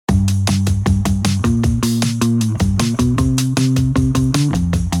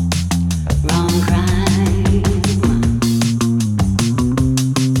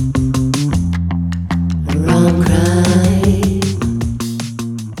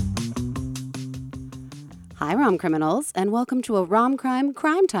Hi, Rom Criminals, and welcome to a Rom Crime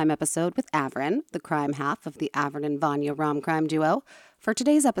Crime Time episode with Avrin, the crime half of the Avrin and Vanya Rom Crime duo. For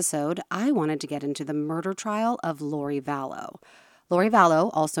today's episode, I wanted to get into the murder trial of Lori Vallow. Lori Vallow,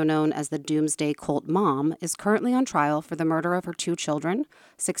 also known as the Doomsday Cult Mom, is currently on trial for the murder of her two children,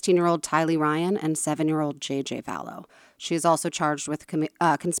 16-year-old Tylee Ryan and 7-year-old JJ Vallow. She is also charged with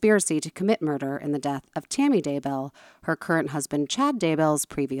conspiracy to commit murder in the death of Tammy Daybell, her current husband Chad Daybell's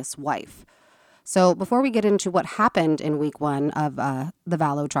previous wife. So before we get into what happened in week one of the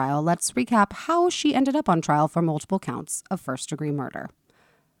Vallow trial, let's recap how she ended up on trial for multiple counts of first-degree murder.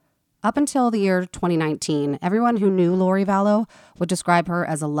 Up until the year 2019, everyone who knew Lori Vallow would describe her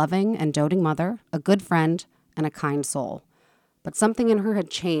as a loving and doting mother, a good friend, and a kind soul. But something in her had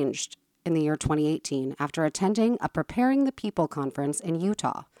changed in the year 2018 after attending a Preparing the People conference in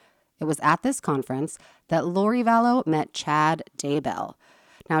Utah. It was at this conference that Lori Vallow met Chad Daybell.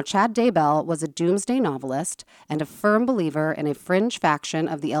 Now, Chad Daybell was a doomsday novelist and a firm believer in a fringe faction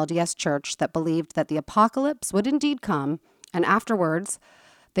of the LDS Church that believed that the apocalypse would indeed come, and afterwards,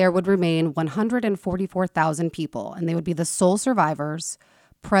 there would remain 144,000 people, and they would be the sole survivors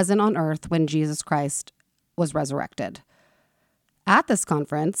present on earth when Jesus Christ was resurrected. At this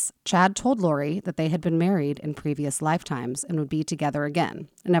conference, Chad told Lori that they had been married in previous lifetimes and would be together again.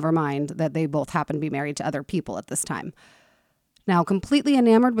 Never mind that they both happened to be married to other people at this time. Now, completely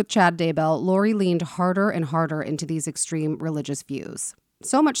enamored with Chad Daybell, Lori leaned harder and harder into these extreme religious views.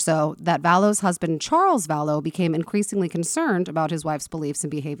 So much so that Vallow's husband, Charles Vallow, became increasingly concerned about his wife's beliefs and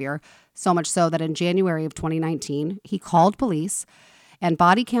behavior, so much so that in January of 2019, he called police, and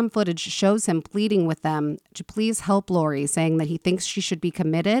body cam footage shows him pleading with them to please help Lori, saying that he thinks she should be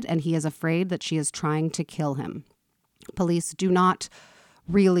committed and he is afraid that she is trying to kill him. Police do not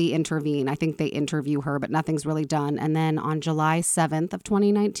really intervene. I think they interview her, but nothing's really done. And then on July 7th of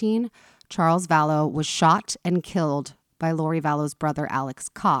 2019, Charles Vallow was shot and killed by Lori Vallow's brother, Alex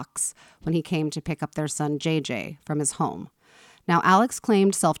Cox, when he came to pick up their son, JJ, from his home. Now, Alex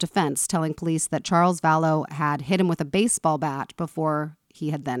claimed self-defense, telling police that Charles Vallow had hit him with a baseball bat before he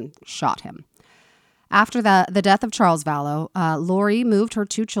had then shot him. After the death of Charles Vallow, Lori moved her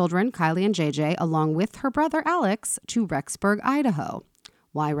two children, Kylie and JJ, along with her brother, Alex, to Rexburg, Idaho.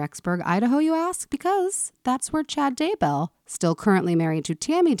 Why Rexburg, Idaho, you ask? Because that's where Chad Daybell, still currently married to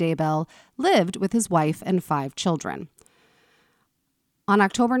Tammy Daybell, lived with his wife and 5 children. On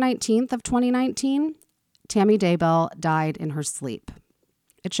October 19th of 2019, Tammy Daybell died in her sleep.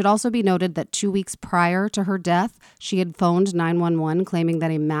 It should also be noted that 2 weeks prior to her death, she had phoned 911 claiming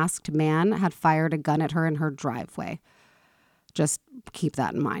that a masked man had fired a gun at her in her driveway. Just keep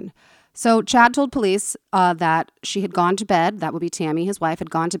that in mind. So Chad told police that she had gone to bed, that would be Tammy, his wife, had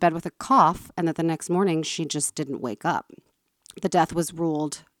gone to bed with a cough, and that the next morning she just didn't wake up. The death was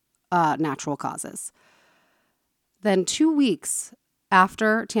ruled natural causes. Then 2 weeks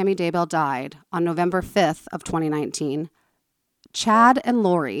after Tammy Daybell died, on November 5th of 2019, Chad and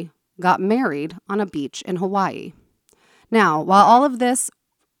Lori got married on a beach in Hawaii. Now, while all of this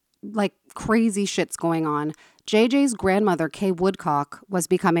crazy shit's going on, JJ's grandmother, Kay Woodcock, was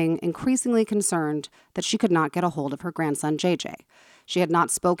becoming increasingly concerned that she could not get a hold of her grandson, JJ. She had not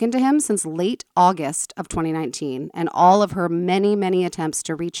spoken to him since late August of 2019, and all of her many, many attempts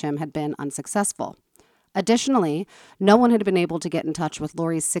to reach him had been unsuccessful. Additionally, no one had been able to get in touch with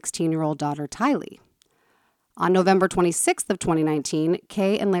Lori's 16-year-old daughter, Tylee. On November 26th of 2019,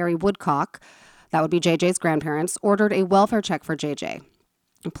 Kay and Larry Woodcock, that would be JJ's grandparents, ordered a welfare check for JJ.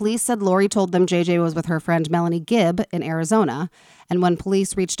 Police said Lori told them JJ was with her friend Melanie Gibb in Arizona, and when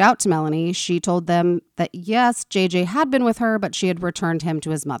police reached out to Melanie, she told them that yes, JJ had been with her, but she had returned him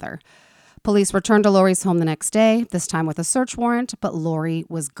to his mother. Police returned to Lori's home the next day, this time with a search warrant, but Lori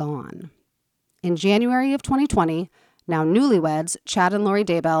was gone. In January of 2020, now newlyweds, Chad and Lori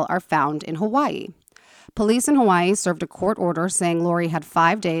Daybell are found in Hawaii. Police in Hawaii served a court order saying Lori had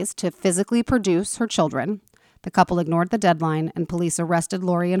 5 days to physically produce her children. The couple ignored the deadline, and police arrested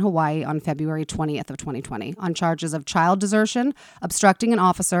Lori in Hawaii on February 20th of 2020 on charges of child desertion, obstructing an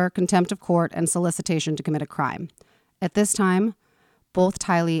officer, contempt of court, and solicitation to commit a crime. At this time, both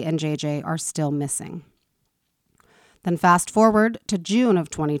Tylee and JJ are still missing. Then fast forward to June of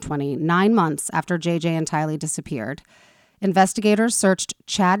 2020, 9 months after JJ and Tylee disappeared, investigators searched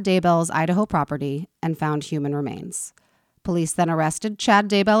Chad Daybell's Idaho property and found human remains. Police then arrested Chad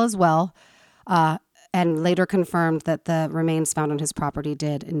Daybell as well, and later confirmed that the remains found on his property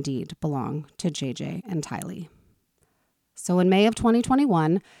did indeed belong to JJ and Tylee. So in May of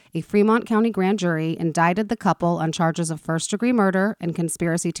 2021, a Fremont County grand jury indicted the couple on charges of first-degree murder and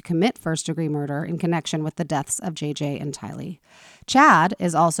conspiracy to commit first-degree murder in connection with the deaths of JJ and Tylee. Chad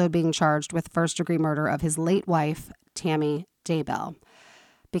is also being charged with first-degree murder of his late wife, Tammy Daybell.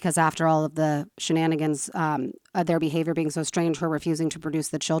 Because after all of the shenanigans, their behavior being so strange, her refusing to produce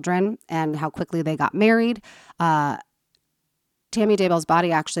the children, and how quickly they got married, Tammy Daybell's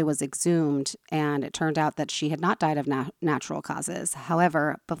body actually was exhumed, and it turned out that she had not died of natural causes.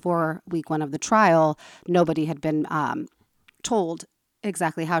 However, before week 1 of the trial, nobody had been told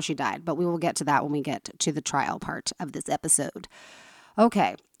exactly how she died, but we will get to that when we get to the trial part of this episode.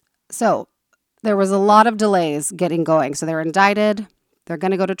 Okay, so there was a lot of delays getting going. So they're indicted. They're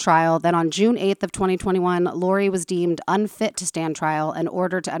going to go to trial. Then on June 8th of 2021, Lori was deemed unfit to stand trial and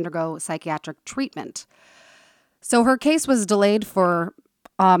ordered to undergo psychiatric treatment. So her case was delayed for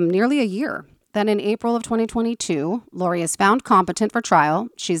nearly a year. Then in April of 2022, Lori is found competent for trial.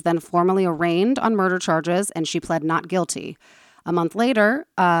 She's then formally arraigned on murder charges, and she pled not guilty. A month later,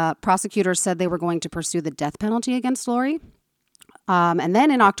 prosecutors said they were going to pursue the death penalty against Lori. And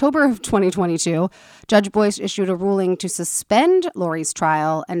then in October of 2022, Judge Boyce issued a ruling to suspend Lori's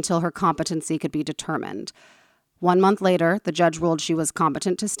trial until her competency could be determined. 1 month later, the judge ruled she was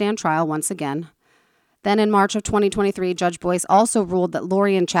competent to stand trial once again. Then in March of 2023, Judge Boyce also ruled that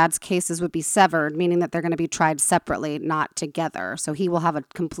Lori and Chad's cases would be severed, meaning that they're going to be tried separately, not together. So he will have a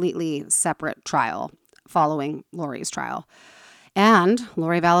completely separate trial following Lori's trial. And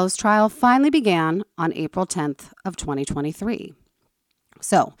Lori Vallow's trial finally began on April 10th of 2023.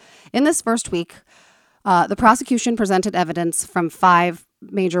 So in this first week, the prosecution presented evidence from 5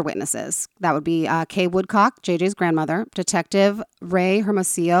 major witnesses. That would be Kay Woodcock, JJ's grandmother, Detective Ray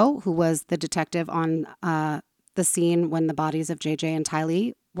Hermosillo, who was the detective on the scene when the bodies of JJ and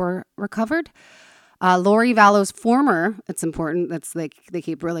Tylee were recovered. Lori Vallow's former, it's important, that's like they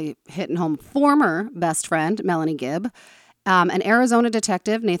keep really hitting home, former best friend, Melanie Gibb. An Arizona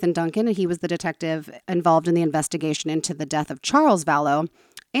detective, Nathan Duncan, and he was the detective involved in the investigation into the death of Charles Vallow,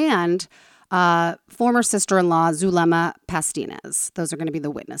 and former sister-in-law, Zulema Pastines. Those are going to be the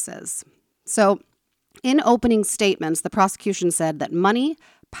witnesses. So in opening statements, the prosecution said that money,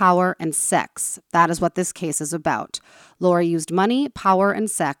 power, and sex, that is what this case is about. Lori used money, power, and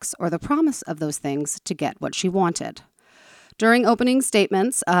sex, or the promise of those things, to get what she wanted. During opening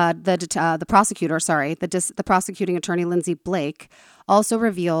statements, the prosecuting attorney, Lindsay Blake, also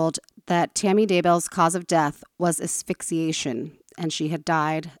revealed that Tammy Daybell's cause of death was asphyxiation, and she had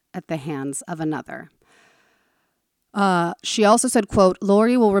died at the hands of another. She also said, quote,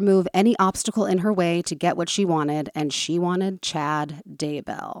 Lori will remove any obstacle in her way to get what she wanted, and she wanted Chad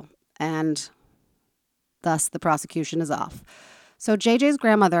Daybell. And thus the prosecution is off. So JJ's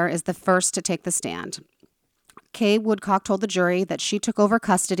grandmother is the first to take the stand. Kay Woodcock told the jury that she took over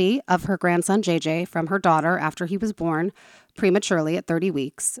custody of her grandson JJ from her daughter after he was born prematurely at 30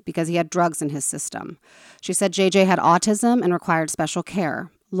 weeks because he had drugs in his system. She said JJ had autism and required special care.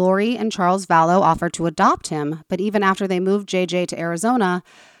 Lori and Charles Vallow offered to adopt him, but even after they moved JJ to Arizona,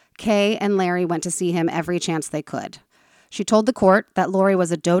 Kay and Larry went to see him every chance they could. She told the court that Lori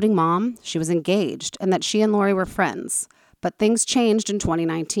was a doting mom, she was engaged, and that she and Lori were friends. But things changed in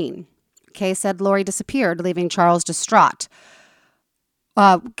 2019. Kay said Lori disappeared, leaving Charles distraught.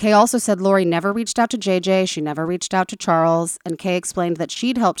 Kay also said Lori never reached out to JJ. She never reached out to Charles. And Kay explained that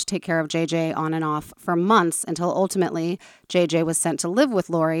she'd helped take care of JJ on and off for months until ultimately JJ was sent to live with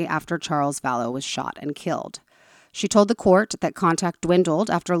Lori after Charles Vallow was shot and killed. She told the court that contact dwindled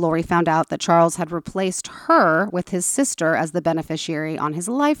after Lori found out that Charles had replaced her with his sister as the beneficiary on his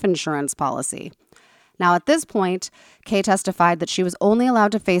life insurance policy. Now, at this point, Kay testified that she was only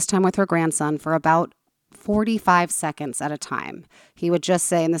allowed to FaceTime with her grandson for about 45 seconds at a time. He would just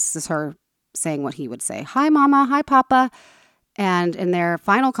say, and this is her saying what he would say, "Hi, Mama. Hi, Papa." And in their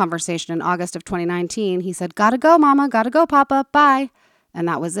final conversation in August of 2019, he said, "Gotta go, Mama. Gotta go, Papa. Bye." And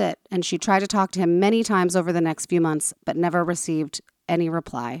that was it. And she tried to talk to him many times over the next few months, but never received any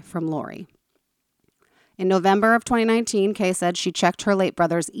reply from Lori. In November of 2019, Kay said she checked her late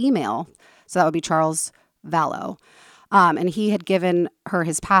brother's email. So that would be Charles Vallow. And he had given her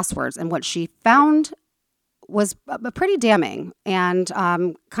his passwords. And what she found was pretty damning and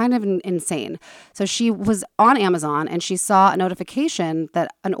kind of insane. So she was on Amazon and she saw a notification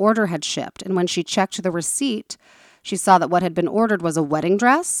that an order had shipped. And when she checked the receipt, she saw that what had been ordered was a wedding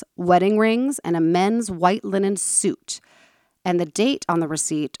dress, wedding rings, and a men's white linen suit. And the date on the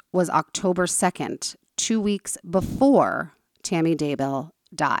receipt was October 2nd, 2 weeks before Tammy Daybell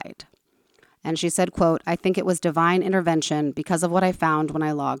died. And she said, quote, "I think it was divine intervention because of what I found when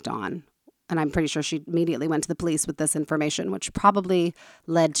I logged on." And I'm pretty sure she immediately went to the police with this information, which probably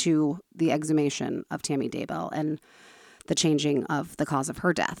led to the exhumation of Tammy Daybell and the changing of the cause of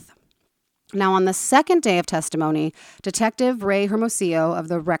her death. Now, on the second day of testimony, Detective Ray Hermosillo of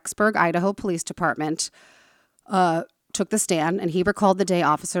the Rexburg, Idaho Police Department took the stand, and he recalled the day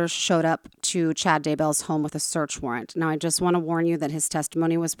officers showed up to Chad Daybell's home with a search warrant. Now, I just want to warn you that his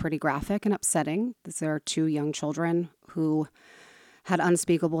testimony was pretty graphic and upsetting. There are 2 young children who had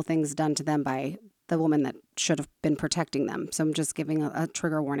unspeakable things done to them by the woman that should have been protecting them. So I'm just giving a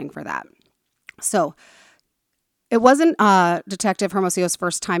trigger warning for that. So it wasn't Detective Hermosillo's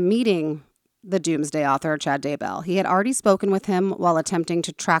first time meeting the Doomsday author, Chad Daybell. He had already spoken with him while attempting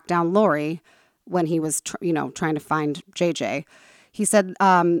to track down Lori when he was, trying to find JJ. He said,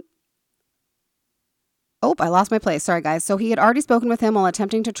 I lost my place. Sorry, guys. So he had already spoken with him while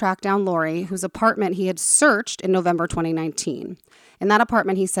attempting to track down Lori, whose apartment he had searched in November 2019. In that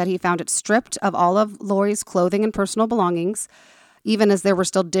apartment, he said he found it stripped of all of Lori's clothing and personal belongings, even as there were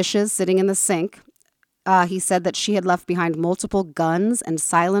still dishes sitting in the sink. He said that she had left behind multiple guns and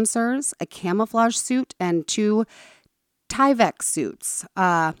silencers, a camouflage suit, and 2 Tyvek suits.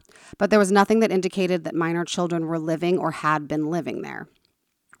 But there was nothing that indicated that minor children were living or had been living there.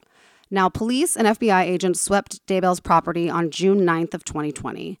 Now, police and FBI agents swept Daybell's property on June 9th of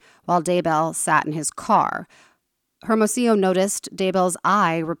 2020, while Daybell sat in his car. Hermosillo noticed Daybell's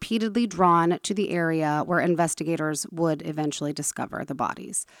eye repeatedly drawn to the area where investigators would eventually discover the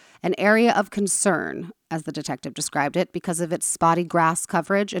bodies. An area of concern, as the detective described it, because of its spotty grass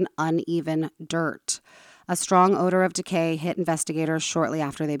coverage and uneven dirt. A strong odor of decay hit investigators shortly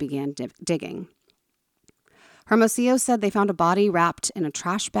after they began digging. Hermosillo said they found a body wrapped in a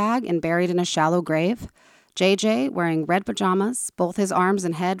trash bag and buried in a shallow grave. JJ, wearing red pajamas, both his arms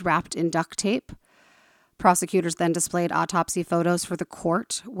and head wrapped in duct tape. Prosecutors then displayed autopsy photos for the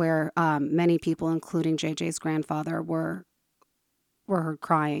court, where many people, including JJ's grandfather, were heard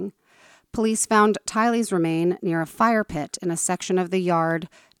crying. Police found Tylee's remain near a fire pit in a section of the yard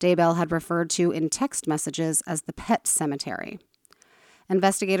Daybell had referred to in text messages as the pet cemetery.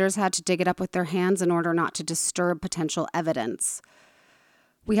 Investigators had to dig it up with their hands in order not to disturb potential evidence.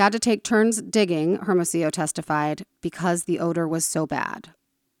 We had to take turns digging, Hermosillo testified, because the odor was so bad.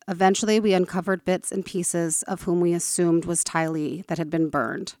 Eventually, we uncovered bits and pieces of whom we assumed was Tylee that had been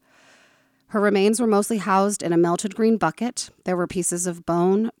burned. Her remains were mostly housed in a melted green bucket. There were pieces of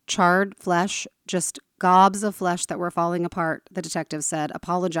bone, charred flesh, just gobs of flesh that were falling apart, the detective said,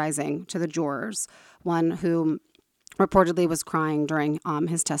 apologizing to the jurors, one who reportedly was crying during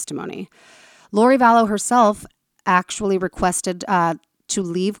his testimony. Lori Vallow herself actually requested to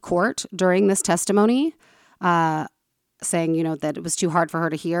leave court during this testimony, saying, that it was too hard for her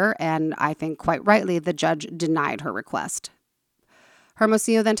to hear, and I think quite rightly the judge denied her request.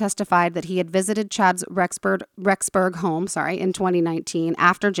 Hermosillo then testified that he had visited Chad's Rexburg home, in 2019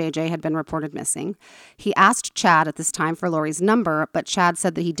 after JJ had been reported missing. He asked Chad at this time for Lori's number, but Chad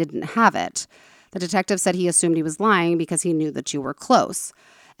said that he didn't have it. The detective said he assumed he was lying because he knew the 2 were close.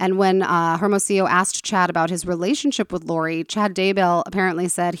 And when Hermosillo asked Chad about his relationship with Lori, Chad Daybell apparently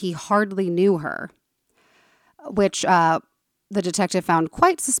said he hardly knew her, which the detective found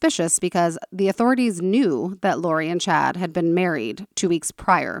quite suspicious because the authorities knew that Lori and Chad had been married 2 weeks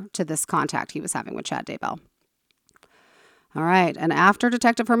prior to this contact he was having with Chad Daybell. All right, and after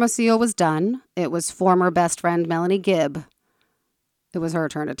Detective Hermosillo was done, it was former best friend Melanie Gibb. It was her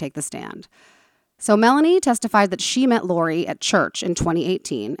turn to take the stand. So Melanie testified that she met Lori at church in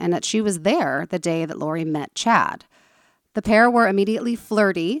 2018 and that she was there the day that Lori met Chad. The pair were immediately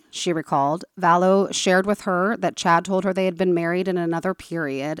flirty, she recalled. Vallow shared with her that Chad told her they had been married in another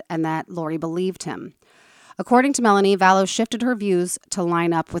period and that Lori believed him. According to Melanie, Vallow shifted her views to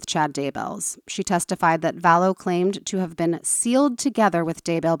line up with Chad Daybell's. She testified that Vallow claimed to have been sealed together with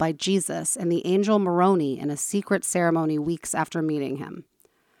Daybell by Jesus and the angel Moroni in a secret ceremony weeks after meeting him.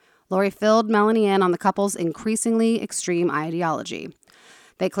 Lori filled Melanie in on the couple's increasingly extreme ideology.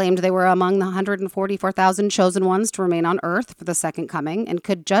 They claimed they were among the 144,000 chosen ones to remain on Earth for the second coming and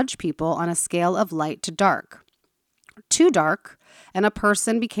could judge people on a scale of light to dark. Too dark, and a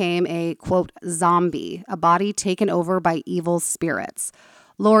person became a, quote, zombie, a body taken over by evil spirits.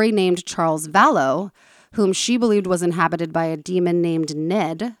 Lori named Charles Vallow, whom she believed was inhabited by a demon named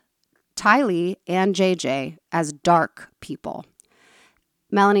Ned, Tylee, and JJ as dark people.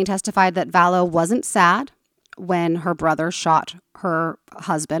 Melanie testified that Vallow wasn't sad when her brother shot her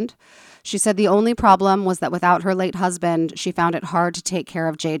husband. She said the only problem was that without her late husband, she found it hard to take care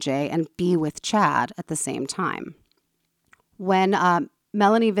of JJ and be with Chad at the same time. When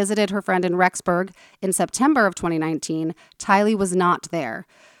Melanie visited her friend in Rexburg in September of 2019, Tylee was not there.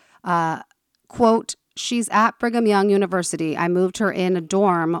 Quote, she's at Brigham Young University. I moved her in a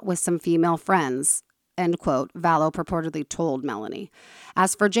dorm with some female friends, end quote, Vallow purportedly told Melanie.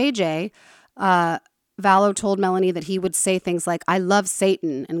 As for JJ, Vallow told Melanie that he would say things like, I love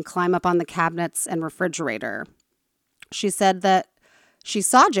Satan, and climb up on the cabinets and refrigerator. She said that she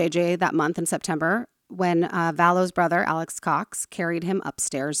saw JJ that month in September when Vallow's brother, Alex Cox, carried him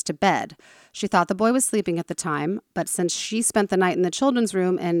upstairs to bed. She thought the boy was sleeping at the time, but since she spent the night in the children's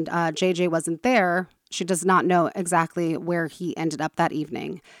room and JJ wasn't there, she does not know exactly where he ended up that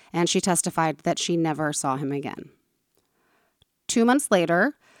evening, and she testified that she never saw him again. 2 months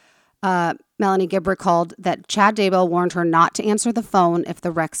later, Melanie Gibb recalled that Chad Daybell warned her not to answer the phone if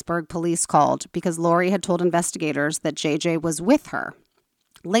the Rexburg police called because Lori had told investigators that JJ was with her.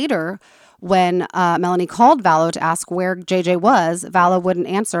 Later, when Melanie called Vallow to ask where JJ was, Vallow wouldn't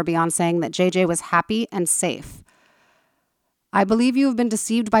answer beyond saying that JJ was happy and safe. I believe you have been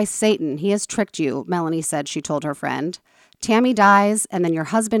deceived by Satan. He has tricked you, Melanie said she told her friend. Tammy dies, and then your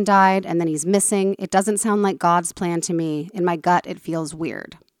husband died, and then he's missing. It doesn't sound like God's plan to me. In my gut, it feels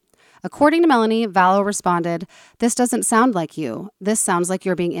weird. According to Melanie, Vallow responded, this doesn't sound like you. This sounds like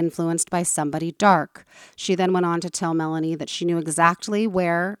you're being influenced by somebody dark. She then went on to tell Melanie that she knew exactly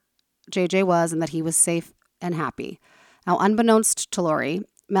where JJ was and that he was safe and happy. Now, unbeknownst to Lori,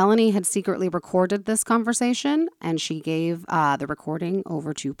 Melanie had secretly recorded this conversation, and she gave the recording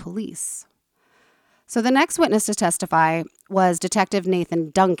over to police. So the next witness to testify was Detective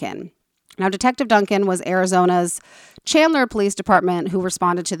Nathan Duncan. Now, Detective Duncan was Arizona's Chandler Police Department who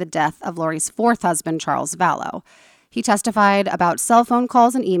responded to the death of Lori's fourth husband, Charles Vallow. He testified about cell phone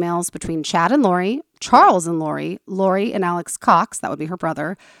calls and emails between Chad and Lori, Charles and Lori and Alex Cox, that would be her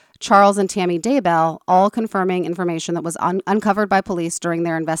brother, Charles and Tammy Daybell, all confirming information that was uncovered by police during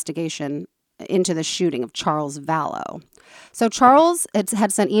their investigation into the shooting of Charles Vallow. So Charles had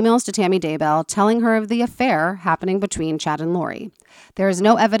sent emails to Tammy Daybell telling her of the affair happening between Chad and Lori. There is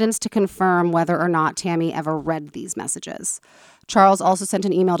no evidence to confirm whether or not Tammy ever read these messages. Charles also sent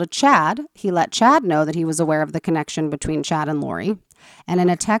an email to Chad. He let Chad know that he was aware of the connection between Chad and Lori. And in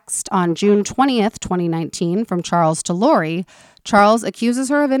a text on June 20th, 2019, from Charles to Lori, Charles accuses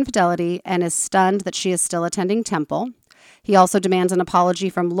her of infidelity and is stunned that she is still attending temple. He also demands an apology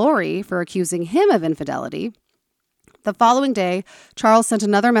from Lori for accusing him of infidelity. The following day, Charles sent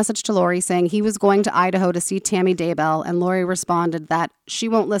another message to Lori saying he was going to Idaho to see Tammy Daybell, and Lori responded that she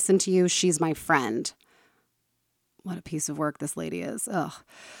won't listen to you, she's my friend. What a piece of work this lady is. Ugh.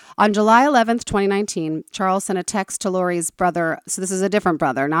 On July 11th, 2019, Charles sent a text to Lori's brother. So this is a different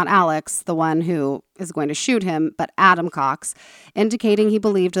brother, not Alex, the one who is going to shoot him, but Adam Cox, indicating he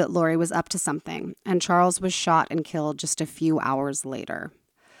believed that Lori was up to something. And Charles was shot and killed just a few hours later.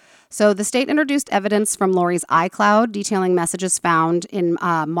 So the state introduced evidence from Lori's iCloud detailing messages found in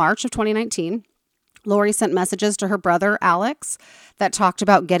March of 2019. Lori sent messages to her brother, Alex, that talked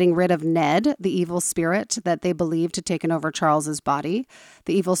about getting rid of Ned, the evil spirit that they believed had taken over Charles's body.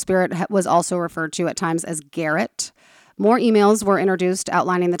 The evil spirit was also referred to at times as Garrett. More emails were introduced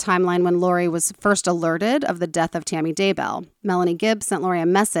outlining the timeline when Lori was first alerted of the death of Tammy Daybell. Melanie Gibb sent Lori a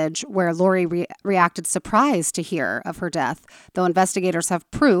message where Lori reacted surprised to hear of her death, though investigators have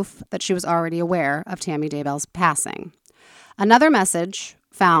proof that she was already aware of Tammy Daybell's passing. Another message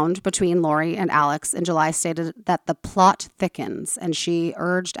found between Lori and Alex in July stated that the plot thickens, and she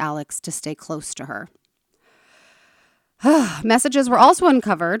urged Alex to stay close to her. Messages were also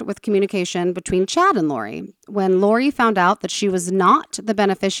uncovered with communication between Chad and Lori. When Lori found out that she was not the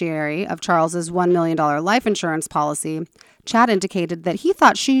beneficiary of Charles's $1 million life insurance policy, Chad indicated that he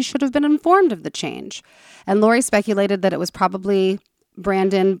thought she should have been informed of the change. And Lori speculated that it was probably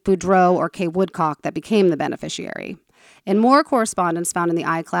Brandon Boudreau or Kay Woodcock that became the beneficiary. In more correspondence found in the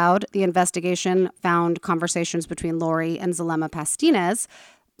iCloud, the investigation found conversations between Lori and Zulema Pastinez,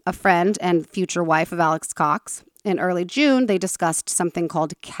 a friend and future wife of Alex Cox. In early June, they discussed something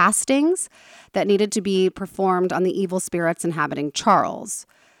called castings that needed to be performed on the evil spirits inhabiting Charles.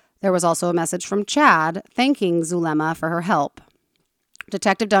 There was also a message from Chad thanking Zulema for her help.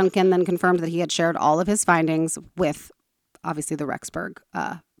 Detective Duncan then confirmed that he had shared all of his findings with, obviously, the Rexburg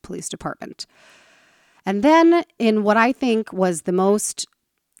Police Department. And then in what I think was the most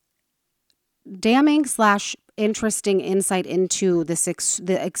damning / interesting insight into this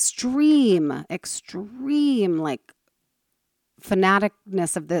the extreme like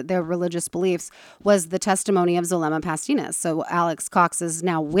fanaticness of their religious beliefs was the testimony of Zulema Pastinez. So Alex Cox's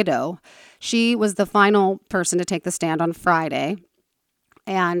now widow, she was the final person to take the stand on Friday,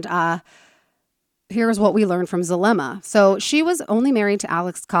 and here's what we learned from Zulema. So she was only married to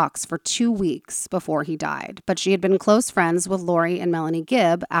Alex Cox for 2 weeks before he died, but she had been close friends with Lori and Melanie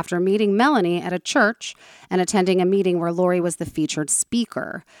Gibb after meeting Melanie at a church and attending a meeting where Lori was the featured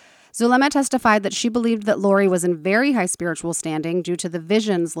speaker. Zulema testified that she believed that Lori was in very high spiritual standing due to the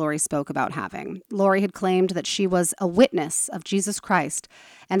visions Lori spoke about having. Lori had claimed that she was a witness of Jesus Christ,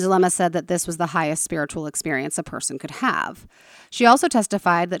 and Zulema said that this was the highest spiritual experience a person could have. She also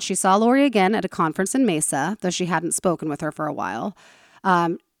testified that she saw Lori again at a conference in Mesa, though she hadn't spoken with her for a while.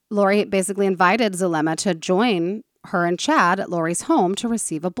 Lori basically invited Zulema to join her and Chad at Lori's home to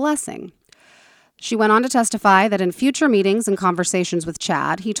receive a blessing. She went on to testify that in future meetings and conversations with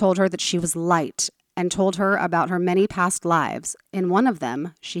Chad, he told her that she was light and told her about her many past lives. In one of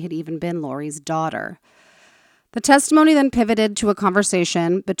them, she had even been Lori's daughter. The testimony then pivoted to a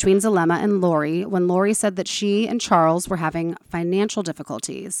conversation between Zulema and Lori when Lori said that she and Charles were having financial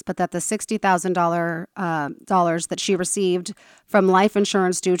difficulties, but that the $60,000 that she received from life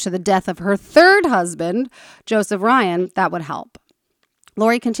insurance due to the death of her third husband, Joseph Ryan, that would help.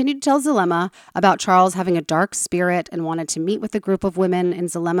 Lori continued to tell Zulema about Charles having a dark spirit and wanted to meet with a group of women in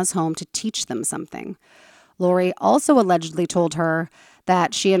Zulema's home to teach them something. Lori also allegedly told her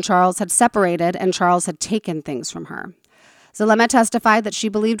that she and Charles had separated and Charles had taken things from her. Zulema testified that she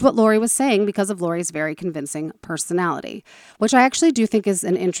believed what Lori was saying because of Lori's very convincing personality, which I actually do think is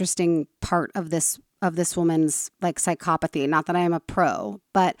an interesting part of this woman's psychopathy. Not that I am a pro,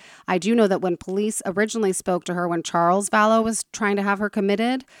 but I do know that when police originally spoke to her when Charles Vallow was trying to have her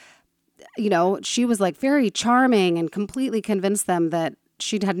committed, she was very charming and completely convinced them that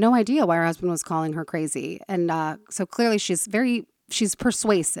she'd had no idea why her husband was calling her crazy. And so clearly she's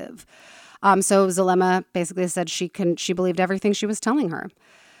persuasive. So Zulema basically said she believed everything she was telling her.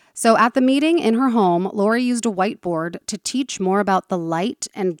 So at the meeting in her home, Lori used a whiteboard to teach more about the light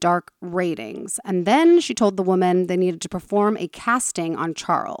and dark ratings. And then she told the woman they needed to perform a casting on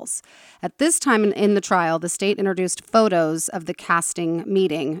Charles. At this time in the trial, the state introduced photos of the casting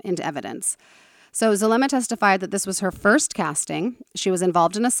meeting into evidence. So Zulema testified that this was her first casting. She was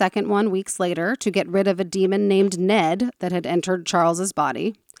involved in a second one weeks later to get rid of a demon named Ned that had entered Charles's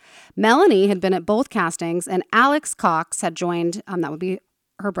body. Melanie had been at both castings, and Alex Cox had joined, that would be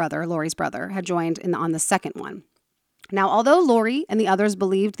her brother, Lori's brother, had joined on the second one. Now, although Lori and the others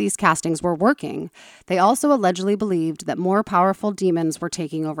believed these castings were working, they also allegedly believed that more powerful demons were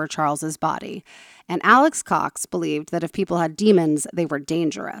taking over Charles's body. And Alex Cox believed that if people had demons, they were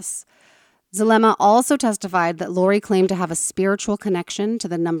dangerous. Zulema also testified that Lori claimed to have a spiritual connection to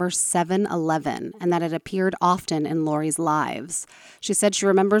the number 7-11 and that it appeared often in Lori's lives. She said she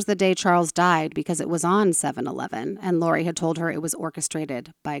remembers the day Charles died because it was on 7-11, and Lori had told her it was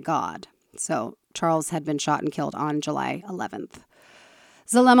orchestrated by God. So Charles had been shot and killed on July 11th.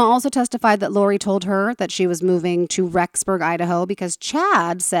 Zulema also testified that Lori told her that she was moving to Rexburg, Idaho, because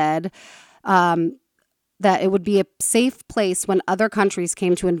Chad said that it would be a safe place when other countries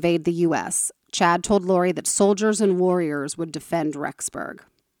came to invade the U.S. Chad told Lori that soldiers and warriors would defend Rexburg.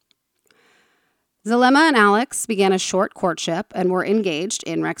 Zulema and Alex began a short courtship and were engaged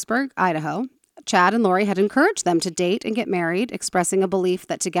in Rexburg, Idaho. Chad and Lori had encouraged them to date and get married, expressing a belief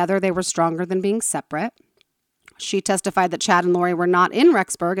that together they were stronger than being separate. She testified that Chad and Lori were not in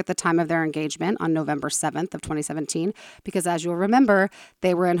Rexburg at the time of their engagement on November 7th of 2017, because as you'll remember,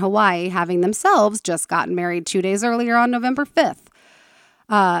 they were in Hawaii, having themselves just gotten married 2 days earlier on November 5th.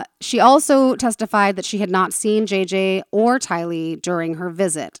 She also testified that she had not seen JJ or Tylee during her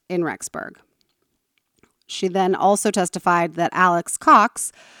visit in Rexburg. She then also testified that Alex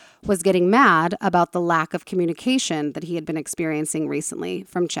Cox was getting mad about the lack of communication that he had been experiencing recently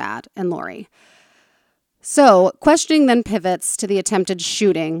from Chad and Lori. So, questioning then pivots to the attempted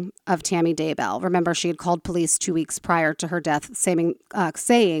shooting of Tammy Daybell. Remember, she had called police 2 weeks prior to her death, saying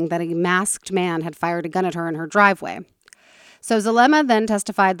that a masked man had fired a gun at her in her driveway. So, Zulema then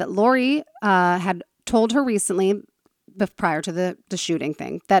testified that Lori had told her recently, prior to the shooting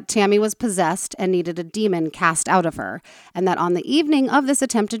thing, that Tammy was possessed and needed a demon cast out of her, and that on the evening of this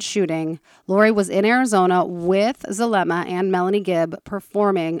attempted shooting, Lori was in Arizona with Zulema and Melanie Gibb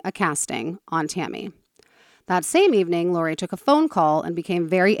performing a casting on Tammy. That same evening, Lori took a phone call and became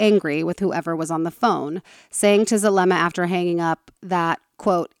very angry with whoever was on the phone, saying to Zulema after hanging up that,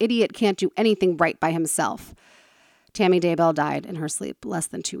 quote, "idiot can't do anything right by himself." Tammy Daybell died in her sleep less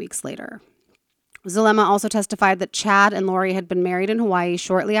than 2 weeks later. Zulema also testified that Chad and Lori had been married in Hawaii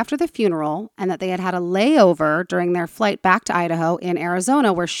shortly after the funeral and that they had had a layover during their flight back to Idaho in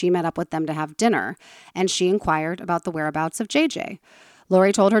Arizona, where she met up with them to have dinner, and she inquired about the whereabouts of JJ.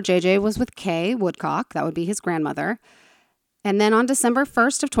 Lori told her JJ was with Kay Woodcock, that would be his grandmother, And then on December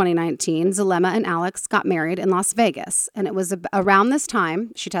 1st of 2019, Zulema and Alex got married in Las Vegas. And it was around this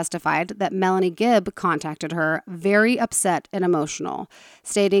time, she testified, that Melanie Gibb contacted her very upset and emotional,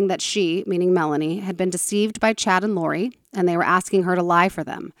 stating that she, meaning Melanie, had been deceived by Chad and Lori, and they were asking her to lie for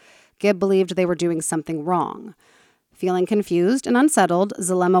them. Gibb believed they were doing something wrong. Feeling confused and unsettled,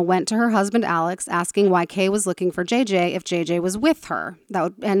 Zulema went to her husband Alex, asking why Kay was looking for JJ if JJ was with her.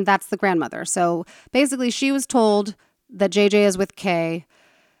 And that's the grandmother. So basically, she was told that JJ is with Kay.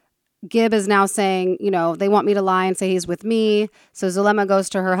 Gibb is now saying, they want me to lie and say he's with me. So Zulema goes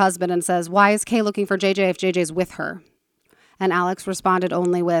to her husband and says, why is Kay looking for JJ if JJ's with her? And Alex responded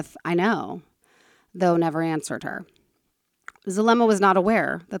only with, I know, though never answered her. Zulema was not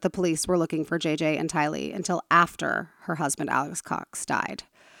aware that the police were looking for JJ and Tylee until after her husband Alex Cox died.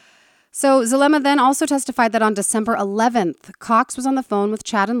 So Zulema then also testified that on December 11th, Cox was on the phone with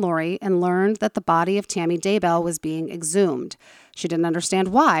Chad and Lori and learned that the body of Tammy Daybell was being exhumed. She didn't understand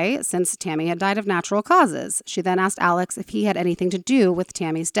why, since Tammy had died of natural causes. She then asked Alex if he had anything to do with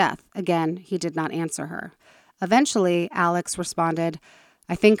Tammy's death. Again, he did not answer her. Eventually, Alex responded,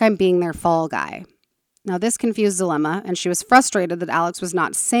 I think I'm being their fall guy. Now, this confused Zulema, and she was frustrated that Alex was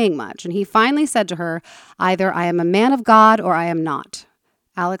not saying much. And he finally said to her, either I am a man of God or I am not.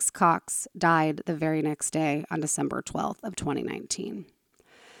 Alex Cox died the very next day on December 12th of 2019.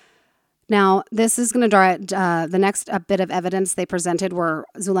 Now, this is going to the next bit of evidence they presented were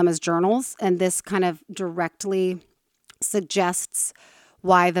Zulema's journals, and this kind of directly suggests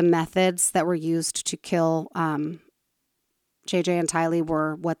why the methods that were used to kill JJ and Tylee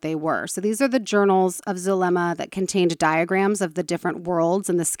were what they were. So these are the journals of Zulema that contained diagrams of the different worlds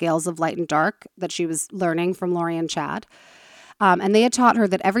and the scales of light and dark that she was learning from Lori and Chad. And they had taught her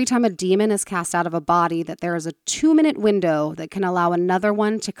that every time a demon is cast out of a body, that there is a 2-minute window that can allow another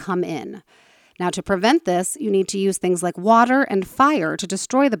one to come in. Now, to prevent this, you need to use things like water and fire to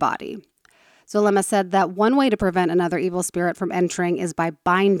destroy the body. Zulema said that one way to prevent another evil spirit from entering is by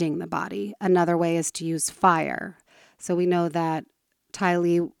binding the body. Another way is to use fire. So we know that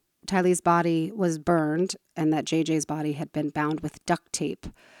Tylee's body was burned and that JJ's body had been bound with duct tape.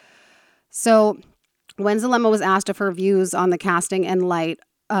 So when Zulema was asked if her views on the casting and light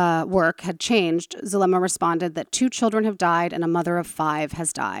work had changed, Zulema responded that 2 children have died and a mother of 5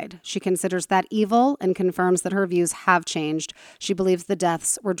 has died. She considers that evil and confirms that her views have changed. She believes the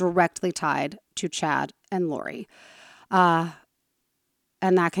deaths were directly tied to Chad and Lori. And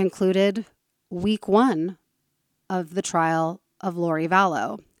that concluded week 1 of the trial of Lori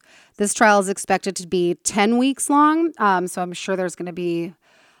Vallow. This trial is expected to be 10 weeks long, so I'm sure there's going to be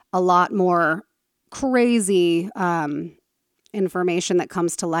a lot more crazy information that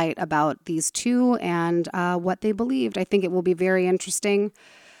comes to light about these two and what they believed. I think it will be very interesting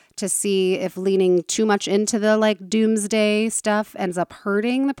to see if leaning too much into the doomsday stuff ends up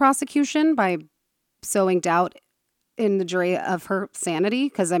hurting the prosecution by sowing doubt in the jury of her sanity,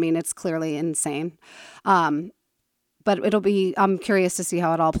 because it's clearly insane. But I'm curious to see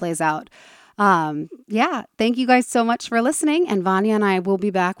how it all plays out. Thank you guys so much for listening. And Vanya and I will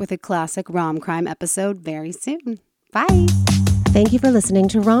be back with a classic Rom Crime episode very soon. Bye. Thank you for listening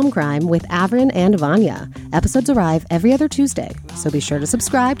to Rom Crime with Avrin and Vanya. Episodes arrive every other Tuesday, so be sure to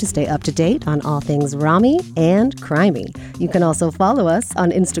subscribe to stay up to date on all things Rommy and crimey. You can also follow us on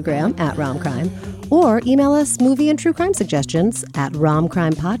Instagram at RomCrime or email us movie and true crime suggestions at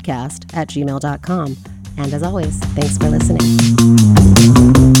romcrimepodcast@gmail.com. And as always, thanks for listening.